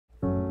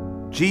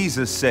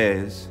Jesus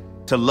says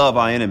to love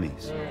our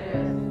enemies.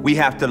 We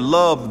have to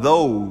love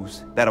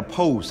those that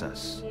oppose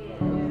us.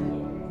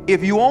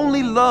 If you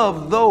only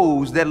love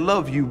those that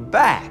love you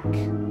back,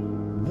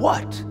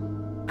 what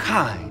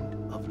kind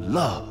of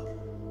love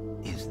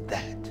is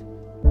that?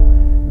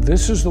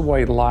 This is the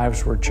way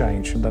lives were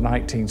changed in the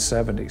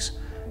 1970s.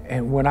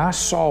 And when I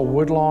saw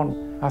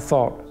Woodlawn, I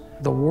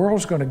thought, the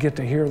world's going to get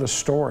to hear the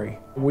story.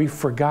 We've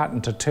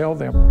forgotten to tell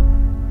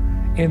them.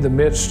 In the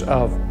midst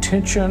of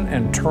tension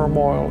and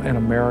turmoil in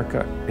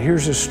America,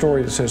 here's a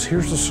story that says,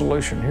 here's the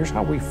solution, here's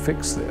how we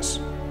fix this.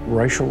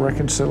 Racial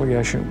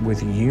reconciliation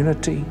with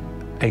unity,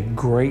 a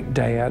great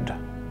dad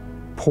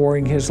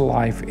pouring his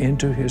life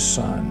into his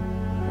son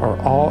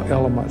are all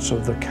elements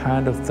of the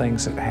kind of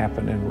things that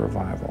happen in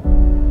revival.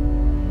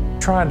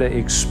 Trying to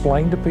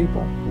explain to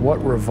people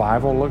what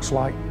revival looks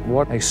like,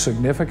 what a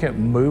significant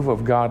move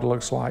of God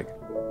looks like,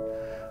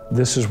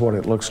 this is what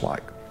it looks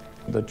like.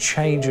 The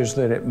changes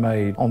that it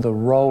made on the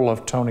role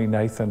of Tony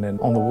Nathan and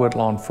on the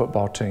Woodlawn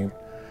football team.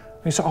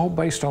 It's all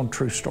based on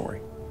true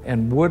story.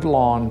 And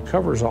Woodlawn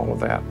covers all of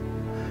that.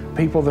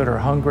 People that are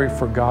hungry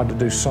for God to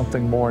do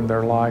something more in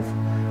their life,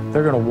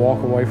 they're going to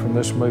walk away from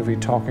this movie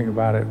talking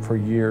about it for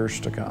years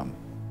to come.